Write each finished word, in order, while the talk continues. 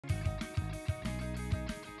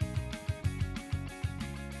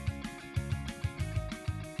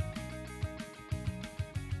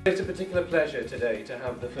It's a particular pleasure today to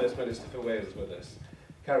have the First Minister for Wales with us,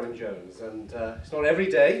 Carwyn Jones, and it's not every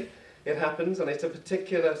day it happens, and it's a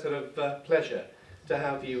particular sort of pleasure to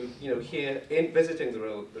have you, here visiting the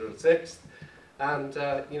Rhyl 6th, and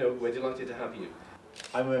we're delighted to have you.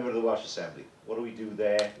 I'm a member of the Welsh Assembly. What do we do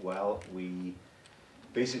there? Well, we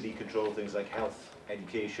basically control things like health,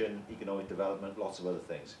 education, economic development, lots of other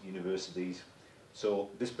things, universities. So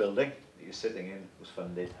this building that you're sitting in was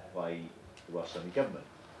funded by the Welsh Assembly Government.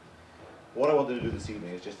 What I wanted to do this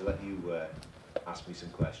evening is just to let you ask me some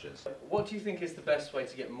questions. What do you think is the best way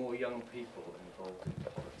to get more young people involved in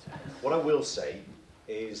politics? What I will say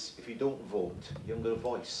is, if you don't vote, you haven't got a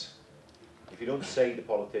voice. If you don't say to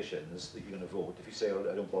politicians that you're going to vote, if you say, oh,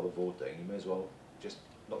 I don't bother voting, you may as well just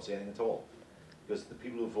not say anything at all. Because the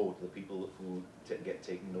people who vote are the people who get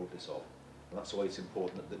taken notice of. And that's why it's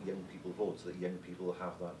important that young people vote, so that young people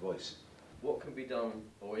have that voice. What can be done,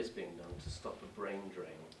 or is being done, to stop the brain drain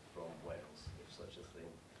from Wales, if such a thing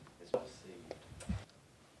is perceived?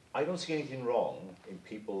 I don't see anything wrong in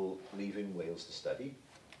people leaving Wales to study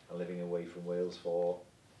and living away from Wales for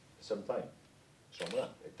some time. What's wrong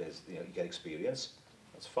with that? You get experience,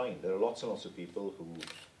 that's fine. There are lots and lots of people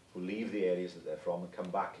who leave the areas that they're from and come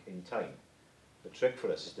back in time. The trick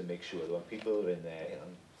for us is to make sure that when people are in their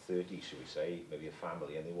 30s, should we say, maybe a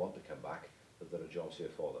family, and they want to come back, that there are jobs here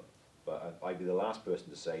for them. But I'd be the last person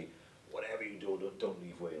to say, whatever you do, don't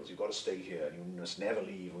leave Wales. You've got to stay here, and you must never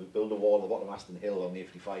leave. We build a wall at the bottom of Aston Hill on the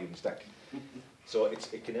A55 and stuck. So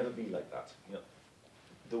it can never be like that.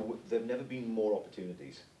 There've never been more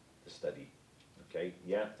opportunities to study. Okay,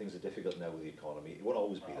 yeah, things are difficult now with the economy. It won't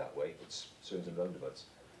always be that way. It's swings and roundabouts.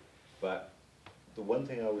 But the one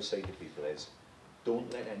thing I always say to people is,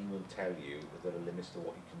 don't let anyone tell you that there are limits to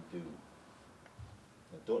what you can do.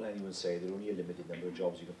 Don't let anyone say there are only a limited number of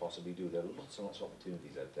jobs you can possibly do. There are lots and lots of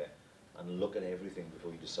opportunities out there. And look at everything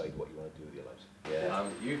before you decide what you want to do with your lives. Yeah.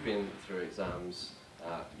 You've been through exams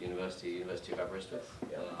at University of Aberystwyth,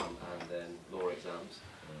 yeah. And then law exams.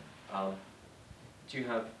 Do you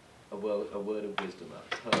have a word of wisdom,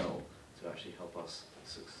 a pearl, to actually help us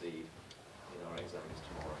succeed in our exams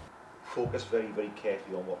tomorrow? Focus very, very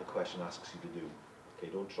carefully on what the question asks you to do.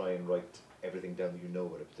 Okay, don't try and write everything down that you know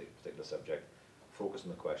about a particular subject. Focus on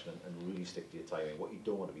the question and really stick to your timing. What you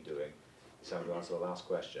don't want to be doing is having to answer the last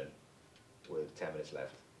question with 10 minutes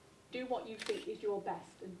left. Do what you think is your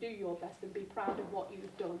best, and do your best, and be proud of what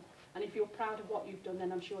you've done. And if you're proud of what you've done,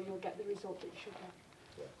 then I'm sure you'll get the result that you should get.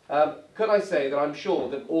 Could I say that I'm sure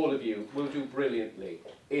that all of you will do brilliantly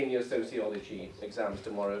in your sociology exams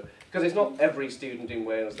tomorrow, because it's not every student in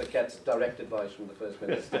Wales that gets direct advice from the First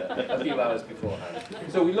Minister a few hours beforehand.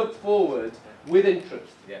 So we look forward with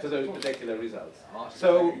interest to those particular results.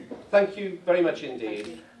 So thank you very much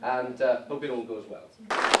indeed, and hope it all goes well.